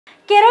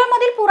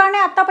केरळमधील पुराने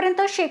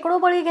आतापर्यंत शेकडो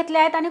बळी घेतले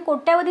आहेत आणि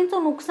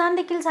कोट्यवधींचं नुकसान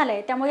देखील झालंय।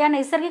 त्यामुळे या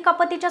नैसर्गिक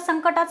आपत्तीच्या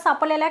संकटात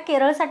सापडलेल्या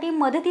केरळसाठी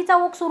मदतीचा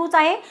ओघ सुरूच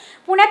आहे।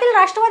 पुण्यातील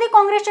राष्ट्रवादी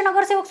काँग्रेसचे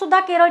नगरसेवक सुद्धा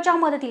केरळच्या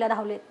मदतीला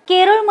धावलेत।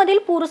 केरळमधील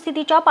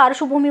पूरस्थितीच्या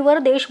पार्श्वभूमीवर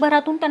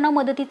देशभरातून त्यांना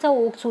मदतीचा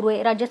ओघ सुरू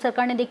आहे। राज्य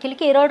सरकारने देखील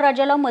केरळ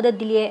राज्याला मदत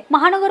दिली आहे।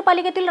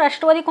 महानगरपालिकेतील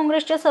राष्ट्रवादी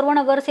काँग्रेसचे सर्व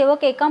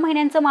नगरसेवक एका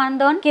महिन्याचं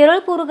मानधन केरळ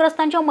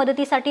पूरग्रस्तांच्या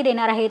मदतीसाठी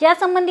देणार आहेत।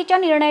 यासंबंधीच्या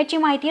निर्णयाची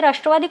माहिती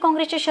राष्ट्रवादी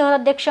काँग्रेसचे शहर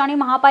अध्यक्ष आणि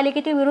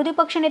महापालिकेतील विरोधी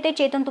पक्षनेते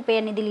चेतन तुपे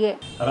यांनी दिली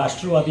आहे।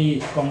 राष्ट्रवादी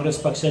काँग्रेस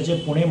पक्षाचे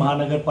पुणे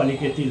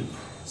महानगरपालिकेतील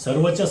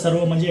सर्वच्या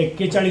सर्व म्हणजे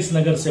 41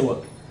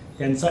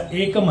 नगरसेवक यांचा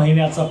एक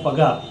महिन्याचा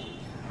पगार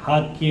हा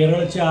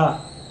केरळच्या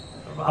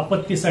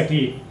आपत्तीसाठी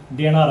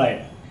देणार आहे।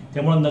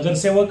 त्यामुळे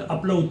नगरसेवक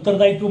आपलं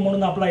उत्तरदायित्व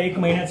म्हणून आपला एक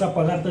महिन्याचा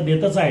पगार तर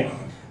देतच आहे,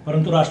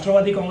 परंतु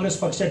राष्ट्रवादी काँग्रेस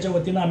पक्षाच्या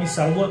वतीने आम्ही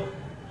सर्व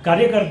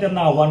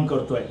कार्यकर्त्यांना आवाहन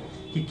करतोय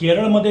की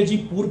केरळमध्ये जी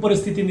पूर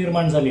परिस्थिती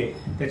निर्माण झाली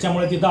आहे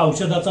त्याच्यामुळे तिथं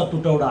औषधाचा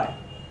तुटवडा आहे,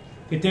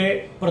 तिथे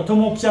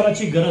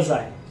प्रथमोपचाराची गरज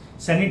आहे,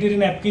 सॅनिटरी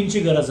नॅपकिनची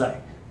गरज आहे,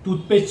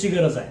 टूथपेस्टची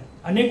गरज आहे,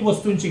 अनेक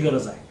वस्तूंची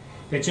गरज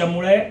आहे।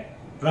 त्याच्यामुळे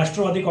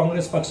राष्ट्रवादी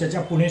काँग्रेस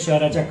पक्षाच्या पुणे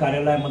शहराच्या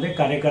कार्यालयामध्ये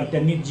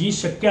कार्यकर्त्यांनी जी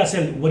शक्य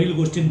असेल वरील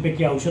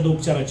गोष्टींपैकी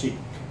औषधोपचाराची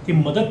ती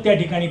मदत त्या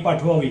ठिकाणी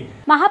पाठवावी।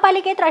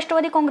 महापालिकेत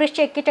राष्ट्रवादी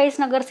काँग्रेसचे 41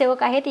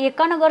 नगरसेवक आहेत।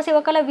 एका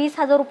नगरसेवकाला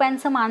 20,000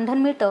 रुपयांचं मानधन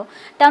मिळतं।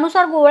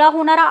 त्यानुसार गोळा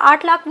होणारा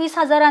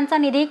 8,20,000चा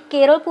निधी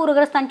केरळ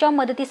पूरग्रस्तांच्या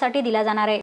मदतीसाठी दिला जाणार आहे।